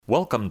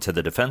Welcome to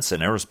the Defense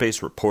and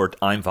Aerospace Report.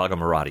 I'm Vaga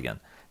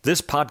Muradian.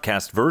 This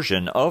podcast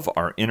version of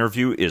our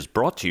interview is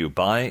brought to you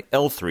by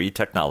L3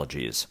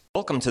 Technologies.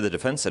 Welcome to the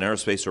Defense and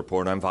Aerospace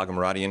Report. I'm Vaga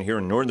Muradian here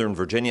in Northern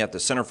Virginia at the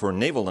Center for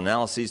Naval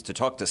Analyses to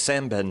talk to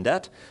Sam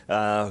Bendett,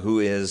 who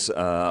is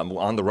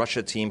on the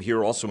Russia team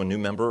here, also a new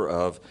member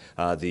of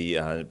the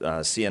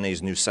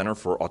CNA's new Center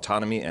for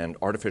Autonomy and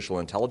Artificial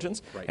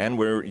Intelligence, right. And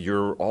where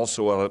you're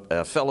also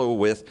a fellow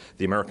with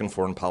the American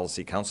Foreign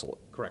Policy Council.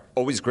 Correct.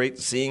 Always great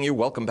seeing you.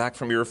 Welcome back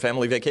from your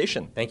family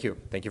vacation. Thank you.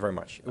 Thank you very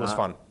much. It was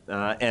fun.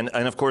 And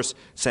of course,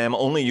 Sam,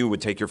 only you would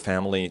take your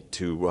family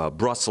to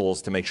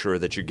Brussels to make sure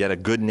that you get a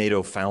good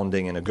NATO founding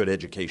and a good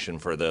education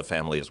for the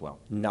family as well.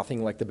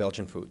 Nothing like the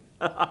Belgian food.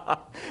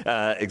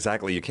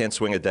 Exactly. You can't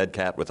swing a dead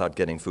cat without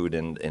getting food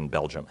in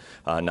Belgium.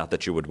 Not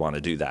that you would want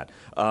to do that.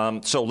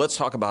 So let's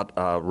talk about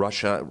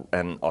Russia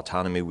and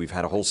autonomy. We've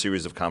had a whole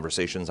series of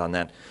conversations on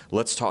that.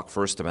 Let's talk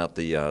first about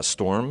the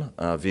Storm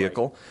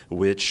vehicle, right,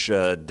 which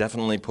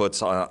definitely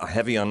puts a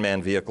heavy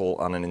unmanned vehicle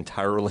on an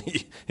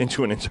entirely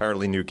into an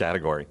entirely new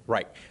category.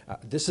 Right.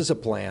 This is a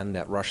plan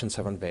that Russians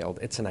have unveiled.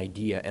 It's an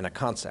idea and a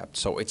concept,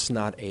 so it's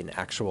not an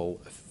actual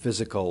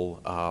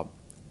physical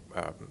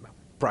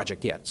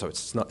project yet. So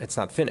it's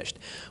not finished.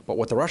 But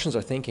what the Russians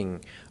are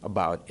thinking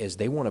about is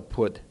they want to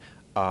put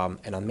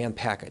an unmanned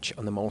package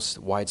on the most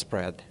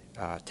widespread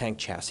tank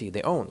chassis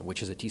they own,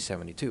 which is a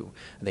T-72.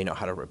 They know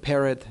how to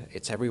repair it.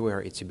 It's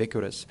everywhere. It's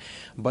ubiquitous.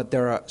 But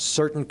there are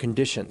certain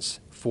conditions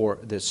for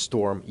this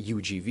Storm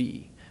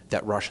UGV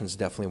that Russians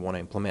definitely want to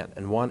implement.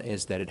 And one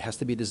is that it has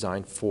to be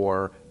designed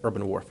for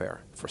urban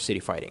warfare, for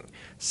city fighting.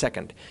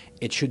 Second,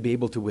 it should be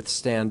able to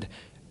withstand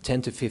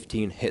 10 to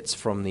 15 hits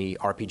from the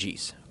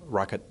RPGs,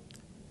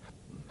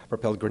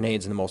 rocket-propelled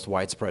grenades, and the most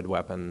widespread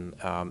weapon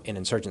in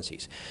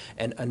insurgencies.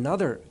 And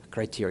another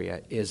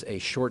criteria is a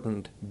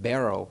shortened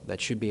barrel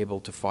that should be able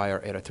to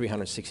fire at a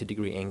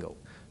 360-degree angle.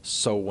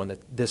 So when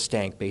this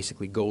tank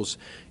basically goes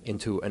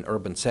into an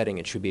urban setting,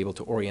 it should be able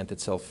to orient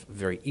itself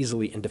very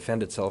easily and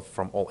defend itself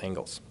from all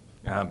angles.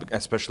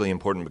 Especially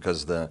important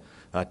because the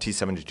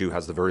T-72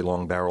 has the very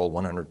long barrel,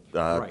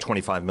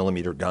 125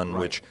 millimeter gun, right,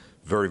 which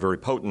very, very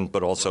potent,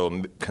 but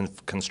also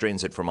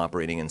constrains it from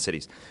operating in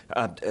cities.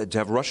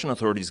 Have Russian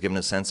authorities given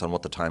a sense on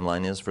what the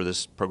timeline is for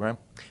this program?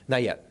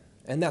 Not yet.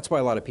 And that's why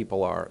a lot of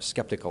people are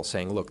skeptical,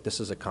 saying, look, this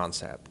is a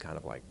concept, kind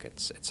of like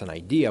it's an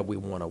idea, we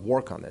want to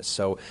work on this.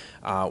 So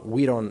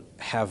we don't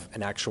have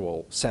an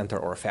actual center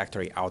or a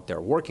factory out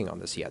there working on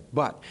this yet.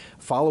 But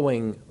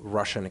following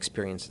Russian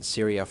experience in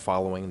Syria,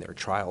 following their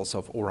trials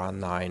of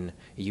Uran-9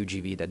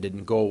 UGV that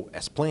didn't go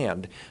as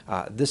planned,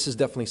 this is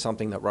definitely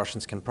something that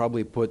Russians can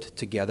probably put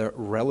together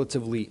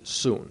relatively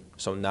soon.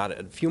 So not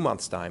in a few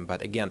months' time,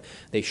 but again,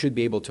 they should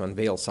be able to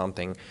unveil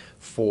something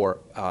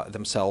for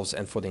themselves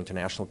and for the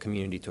international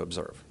community to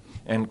observe.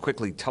 And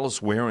quickly, tell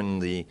us where in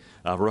the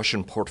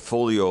Russian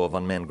portfolio of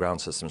unmanned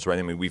ground systems, right?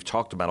 I mean, we've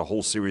talked about a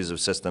whole series of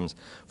systems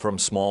from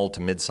small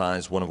to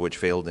mid-size, one of which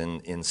failed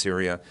in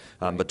Syria.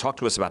 But talk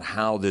to us about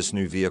how this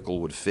new vehicle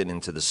would fit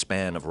into the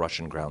span of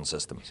Russian ground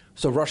systems.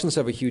 So Russians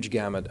have a huge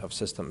gamut of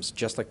systems,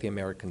 just like the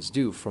Americans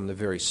do, from the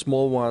very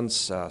small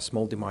ones,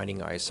 small demining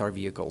ISR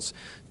vehicles,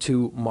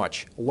 to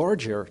much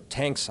larger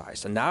tank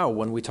size. And now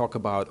when we talk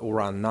about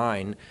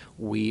Uran-9,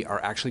 we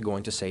are actually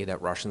going to say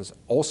that Russians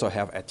also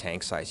have a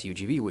tank-size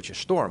UGV, which is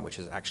Storm, which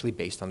is actually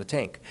based on a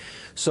tank.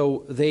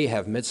 So they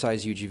have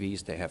mid-size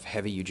UGVs, they have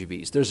heavy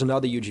UGVs. There's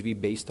another UGV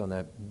based on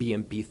a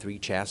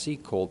BMP-3 chassis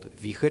called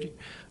Vikhr,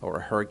 or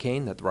a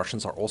Hurricane, that the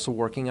Russians are also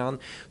working on.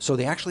 So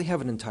they actually have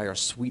an entire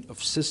suite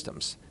of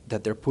systems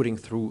that they're putting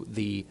through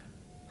the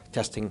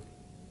testing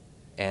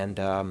and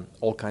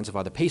all kinds of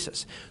other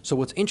paces. So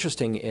what's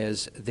interesting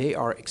is they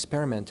are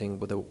experimenting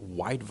with a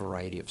wide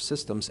variety of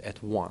systems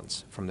at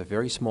once, from the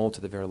very small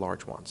to the very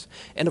large ones.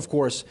 And of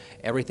course,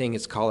 everything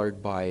is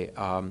colored by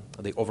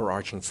the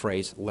overarching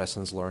phrase,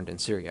 lessons learned in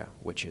Syria,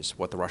 which is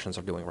what the Russians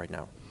are doing right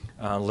now.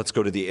 Let's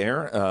go to the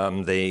air.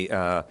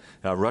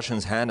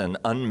 Russians had an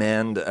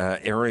unmanned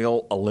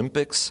aerial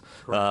Olympics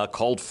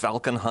called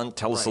Falcon Hunt.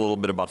 Tell us a little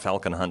bit about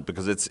Falcon Hunt,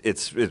 because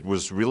it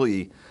was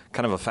really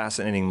kind of a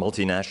fascinating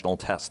multinational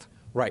test.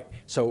 Right.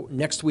 So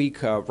next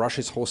week,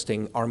 Russia is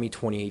hosting Army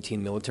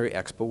 2018 Military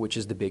Expo, which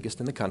is the biggest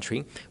in the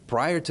country.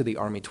 Prior to the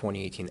Army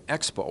 2018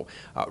 Expo,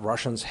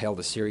 Russians held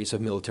a series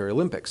of military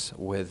Olympics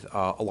with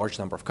a large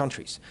number of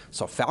countries.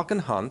 So Falcon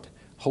Hunt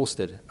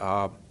hosted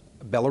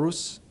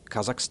Belarus,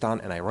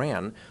 Kazakhstan, and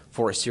Iran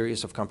for a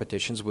series of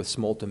competitions with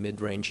small to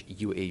mid-range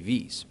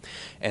UAVs.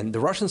 And the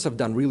Russians have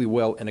done really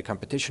well in a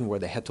competition where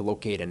they had to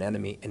locate an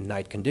enemy in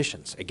night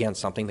conditions. Again,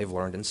 something they've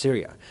learned in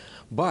Syria.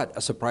 But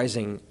a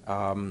surprising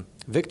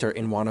victor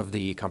in one of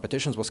the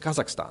competitions was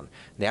Kazakhstan.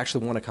 They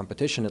actually won a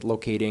competition at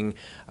locating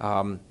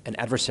an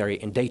adversary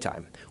in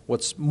daytime.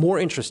 What's more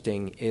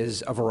interesting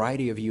is a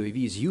variety of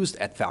UAVs used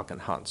at Falcon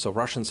Hunt. So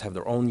Russians have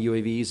their own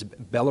UAVs.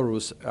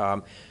 Belarus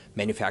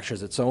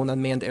manufactures its own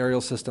unmanned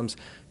aerial systems.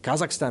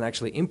 Kazakhstan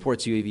actually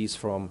imports UAVs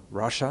from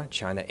Russia,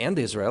 China, and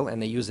Israel,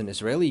 and they use an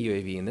Israeli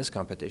UAV in this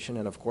competition.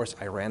 And of course,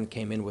 Iran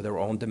came in with their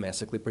own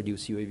domestically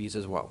produced UAVs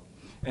as well.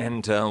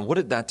 And what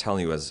did that tell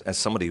you as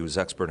somebody who's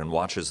expert and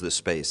watches this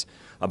space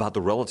about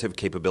the relative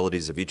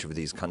capabilities of each of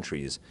these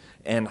countries?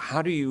 And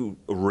how do you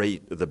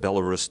rate the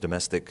Belarus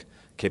domestic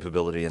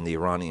capability and the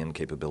Iranian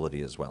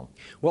capability as well?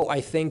 Well,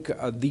 I think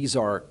these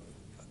are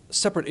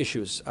separate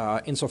issues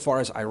insofar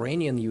as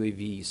Iranian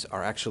UAVs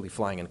are actually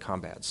flying in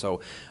combat. So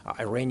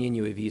Iranian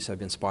UAVs have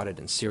been spotted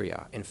in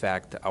Syria. In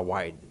fact, a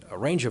wide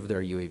range of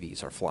their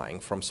UAVs are flying,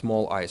 from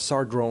small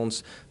ISR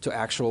drones to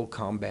actual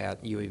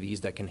combat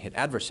UAVs that can hit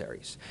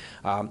adversaries.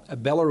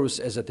 Belarus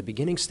is at the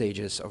beginning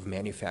stages of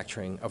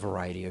manufacturing a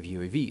variety of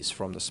UAVs,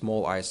 from the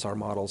small ISR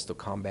models to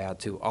combat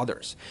to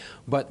others.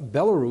 But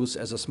Belarus,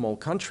 as a small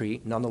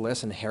country,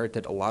 nonetheless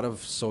inherited a lot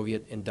of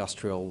Soviet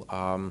industrial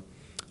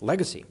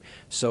legacy.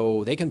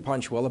 So they can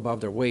punch well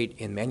above their weight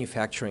in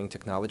manufacturing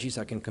technologies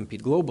that can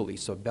compete globally.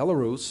 So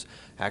Belarus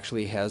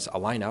actually has a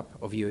lineup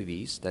of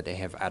UAVs that they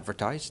have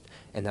advertised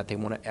and that they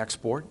want to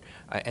export,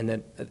 and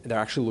then they're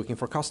actually looking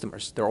for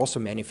customers. They're also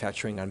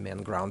manufacturing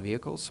unmanned ground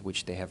vehicles,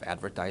 which they have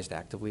advertised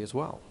actively as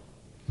well.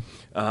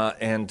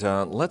 What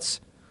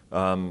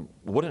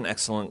an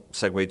excellent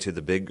segue to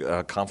the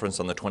big conference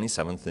on the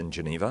 27th in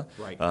Geneva.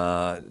 Right.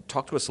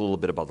 Talk to us a little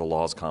bit about the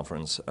Laws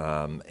Conference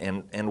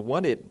and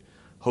what it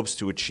hopes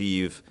to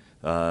achieve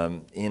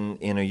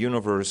in a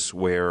universe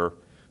where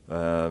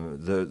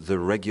the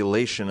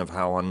regulation of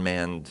how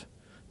unmanned,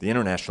 the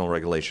international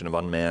regulation of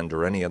unmanned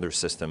or any other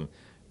system,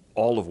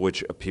 all of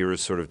which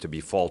appears sort of to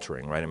be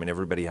faltering, right? I mean,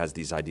 everybody has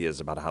these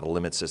ideas about how to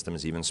limit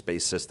systems, even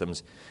space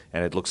systems,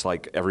 and it looks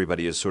like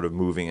everybody is sort of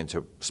moving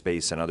into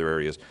space and other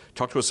areas.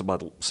 Talk to us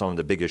about some of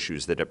the big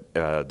issues that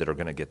are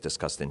going to get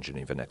discussed in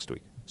Geneva next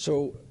week.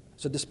 So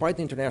despite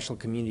the international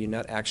community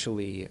not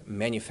actually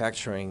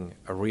manufacturing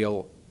a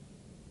real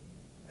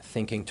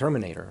thinking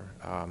Terminator,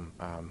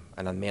 an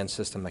unmanned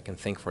system that can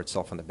think for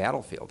itself on the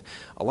battlefield,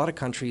 a lot of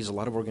countries, a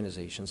lot of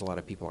organizations, a lot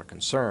of people are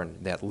concerned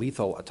that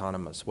lethal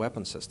autonomous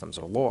weapon systems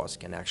or laws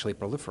can actually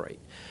proliferate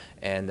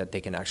and that they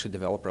can actually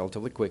develop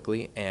relatively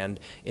quickly, and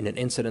in an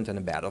incident in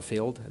a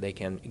battlefield they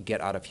can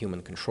get out of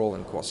human control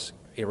and cause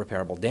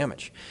irreparable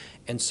damage.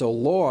 And so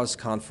Laws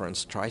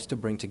Conference tries to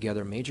bring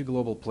together major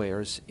global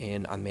players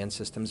in unmanned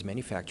systems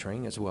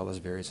manufacturing, as well as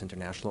various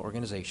international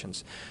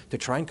organizations, to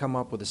try and come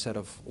up with a set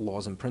of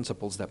laws and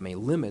principles that may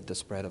limit the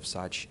spread of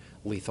such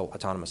lethal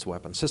autonomous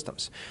weapon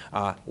systems.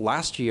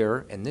 Last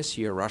year and this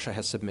year, Russia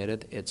has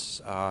submitted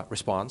its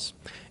response,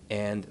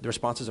 and the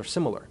responses are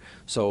similar.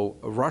 So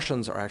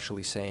Russians are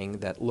actually saying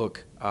that,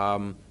 look,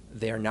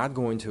 they are not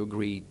going to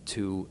agree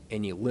to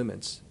any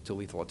limits to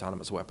lethal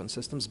autonomous weapon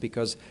systems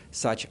because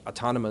such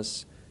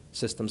autonomous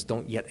systems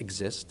don't yet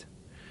exist.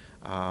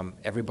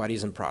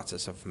 Everybody's in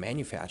process of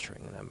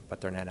manufacturing them,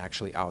 but they're not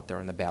actually out there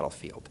on the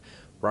battlefield.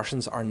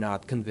 Russians are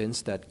not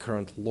convinced that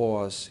current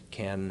laws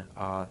can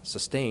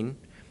sustain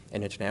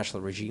an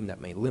international regime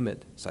that may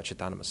limit such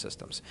autonomous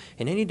systems.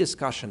 And any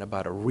discussion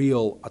about a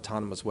real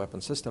autonomous weapon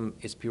system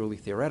is purely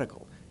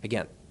theoretical,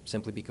 again,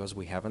 simply because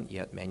we haven't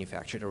yet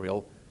manufactured a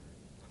real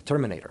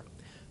Terminator.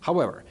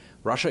 However,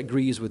 Russia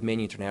agrees with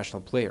many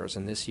international players,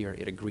 and this year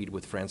it agreed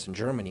with France and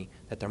Germany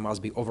that there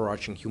must be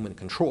overarching human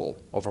control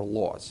over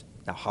laws.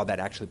 Now, how that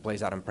actually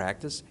plays out in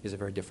practice is a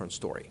very different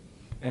story.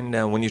 And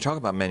when you talk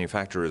about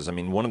manufacturers, I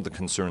mean, one of the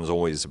concerns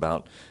always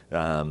about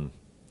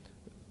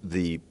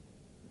the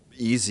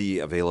easy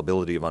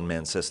availability of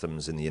unmanned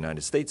systems in the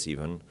United States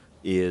even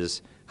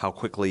is how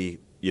quickly,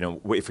 you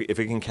know, if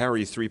it can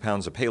carry 3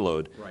 pounds of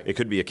payload, right, it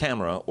could be a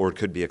camera or it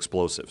could be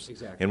explosives.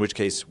 Exactly. In which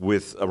case,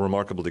 with a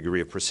remarkable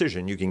degree of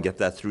precision, you can get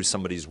that through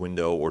somebody's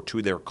window or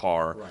to their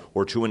car, right,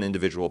 or to an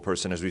individual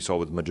person, as we saw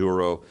with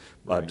Maduro.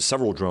 Right.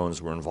 Several drones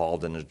were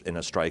involved in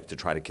a strike to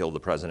try to kill the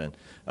president.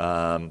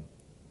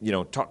 You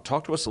know,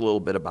 talk to us a little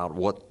bit about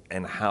what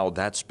and how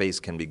that space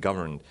can be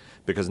governed,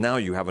 because now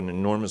you have an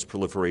enormous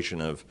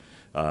proliferation of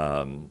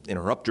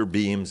interrupter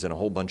beams and a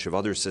whole bunch of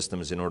other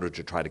systems in order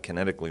to try to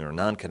kinetically or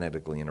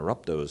non-kinetically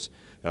interrupt those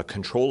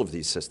control of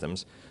these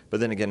systems.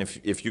 But then again,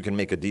 if you can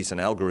make a decent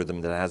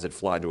algorithm that has it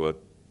fly to a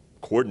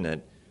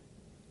coordinate,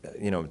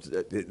 you know,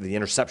 the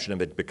interception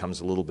of it becomes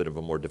a little bit of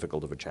a more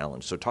difficult of a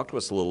challenge. So talk to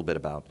us a little bit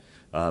about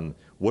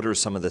what are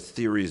some of the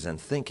theories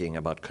and thinking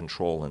about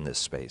control in this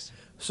space?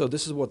 So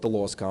this is what the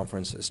Laws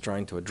Conference is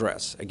trying to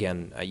address.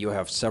 Again, you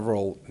have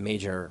several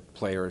major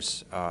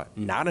players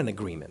not in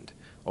agreement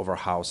over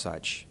how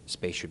such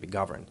space should be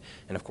governed.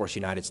 And of course, the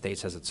United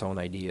States has its own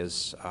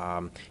ideas.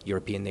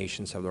 European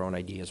nations have their own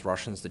ideas.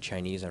 Russians, the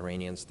Chinese,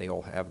 Iranians, they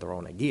all have their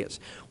own ideas.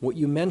 What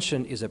you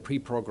mentioned is a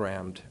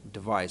pre-programmed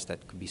device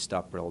that could be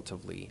stopped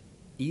relatively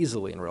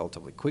easily and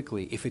relatively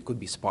quickly if it could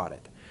be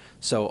spotted.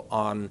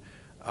 So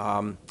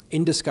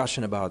in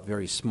discussion about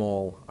very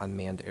small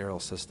unmanned aerial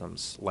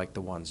systems like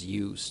the ones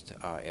used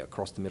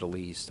across the Middle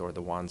East or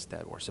the ones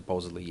that were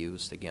supposedly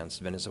used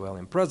against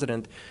Venezuelan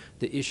president,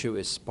 the issue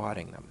is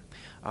spotting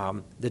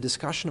them. The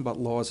discussion about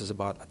laws is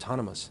about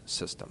autonomous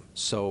systems.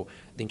 So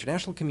the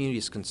international community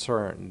is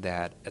concerned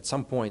that at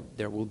some point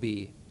there will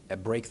be a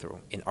breakthrough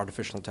in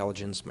artificial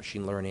intelligence,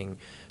 machine learning,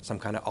 some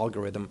kind of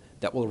algorithm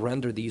that will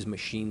render these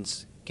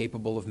machines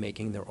capable of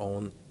making their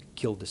own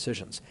kill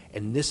decisions.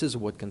 And this is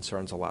what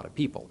concerns a lot of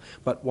people.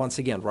 But once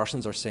again,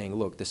 Russians are saying,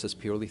 look, this is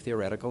purely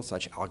theoretical.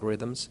 Such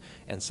algorithms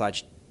and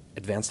such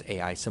advanced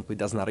AI simply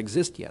does not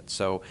exist yet.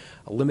 So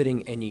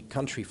limiting any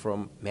country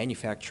from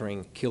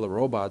manufacturing killer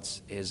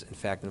robots is, in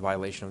fact, in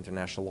violation of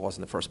international laws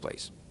in the first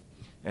place.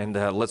 And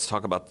let's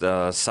talk about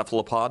the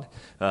Cephalopod.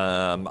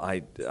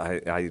 I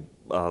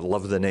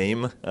love the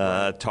name.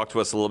 Talk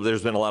to us a little bit.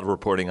 There's been a lot of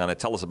reporting on it.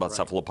 Tell us about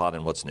Cephalopod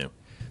and what's new.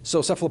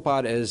 So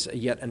Cephalopod is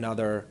yet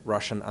another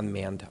Russian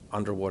unmanned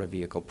underwater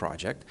vehicle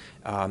project.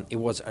 It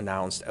was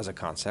announced as a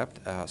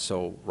concept,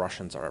 so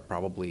Russians are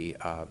probably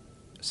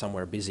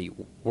somewhere busy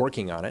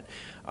working on it.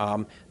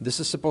 This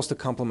is supposed to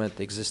complement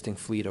the existing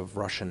fleet of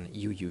Russian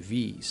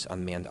UUVs,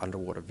 unmanned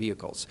underwater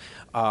vehicles.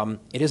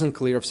 It isn't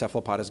clear if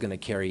Cephalopod is going to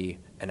carry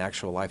an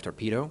actual live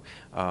torpedo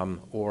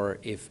or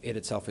if it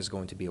itself is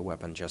going to be a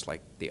weapon just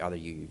like the other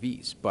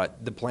UUVs.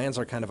 But the plans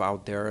are kind of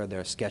out there,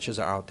 their sketches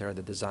are out there,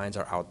 the designs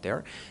are out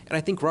there, and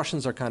I think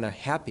Russians are kind of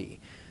happy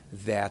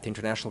that the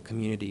international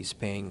community is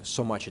paying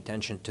so much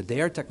attention to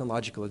their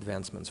technological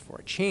advancements for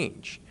a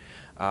change,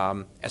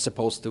 as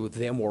opposed to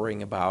them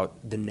worrying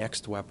about the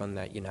next weapon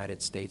that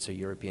United States or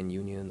European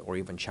Union or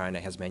even China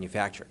has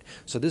manufactured.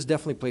 So this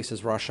definitely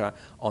places Russia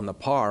on the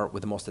par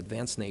with the most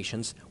advanced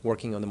nations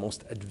working on the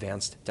most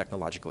advanced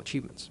technological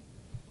achievements.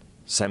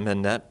 Sam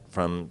Bendett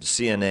from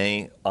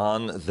CNA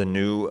on the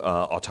new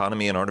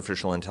Autonomy and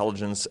Artificial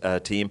Intelligence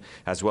team,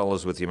 as well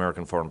as with the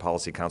American Foreign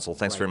Policy Council.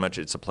 Thanks very much.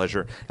 It's a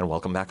pleasure, and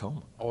welcome back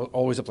home.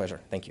 Always a pleasure.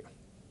 Thank you.